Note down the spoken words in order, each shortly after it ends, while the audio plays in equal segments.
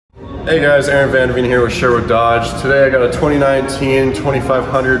Hey guys, Aaron Vanderveen here with Sherwood Dodge. Today I got a 2019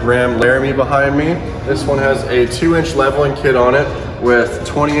 2500 Ram Laramie behind me. This one has a 2-inch leveling kit on it with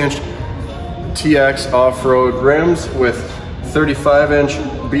 20-inch TX off-road rims with 35-inch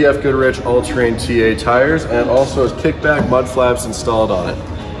BF Goodrich all-terrain TA tires, and also has kickback mud flaps installed on it.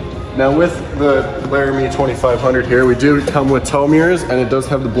 Now with the Laramie 2500 here, we do come with tow mirrors, and it does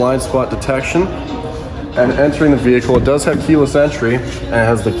have the blind spot detection. And entering the vehicle, it does have keyless entry, and it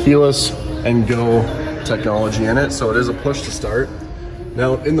has the keyless and go technology in it, so it is a push to start.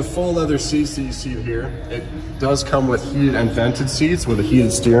 Now in the full leather seats that you see here, it does come with heated and vented seats with a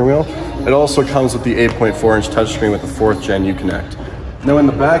heated steering wheel. It also comes with the 8.4-inch touchscreen with the 4th gen Uconnect. Now in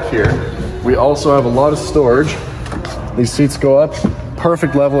the back here, we also have a lot of storage. These seats go up,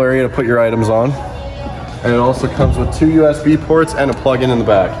 perfect level area to put your items on. And it also comes with 2 USB ports and a plug-in in the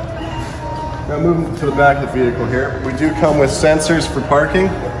back. Now moving to the back of the vehicle here, we do come with sensors for parking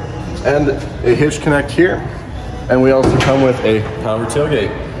and a hitch connect here. And we also come with a power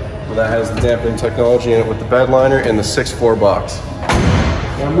tailgate that has the dampening technology in it with the bed liner and the 6.4 box.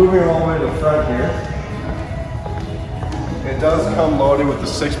 Now moving all the way to the front here, it does come loaded with the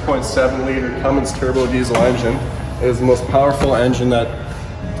 6.7 liter Cummins turbo diesel engine. It is the most powerful engine that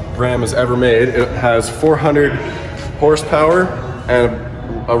Ram has ever made. It has 400 horsepower and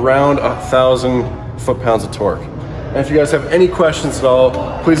around 1,000 foot-pounds of torque. And if you guys have any questions at all,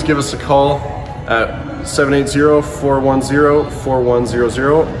 please give us a call at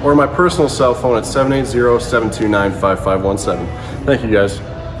 780-410-4100 or my personal cell phone at 780-729-5517. Thank you guys.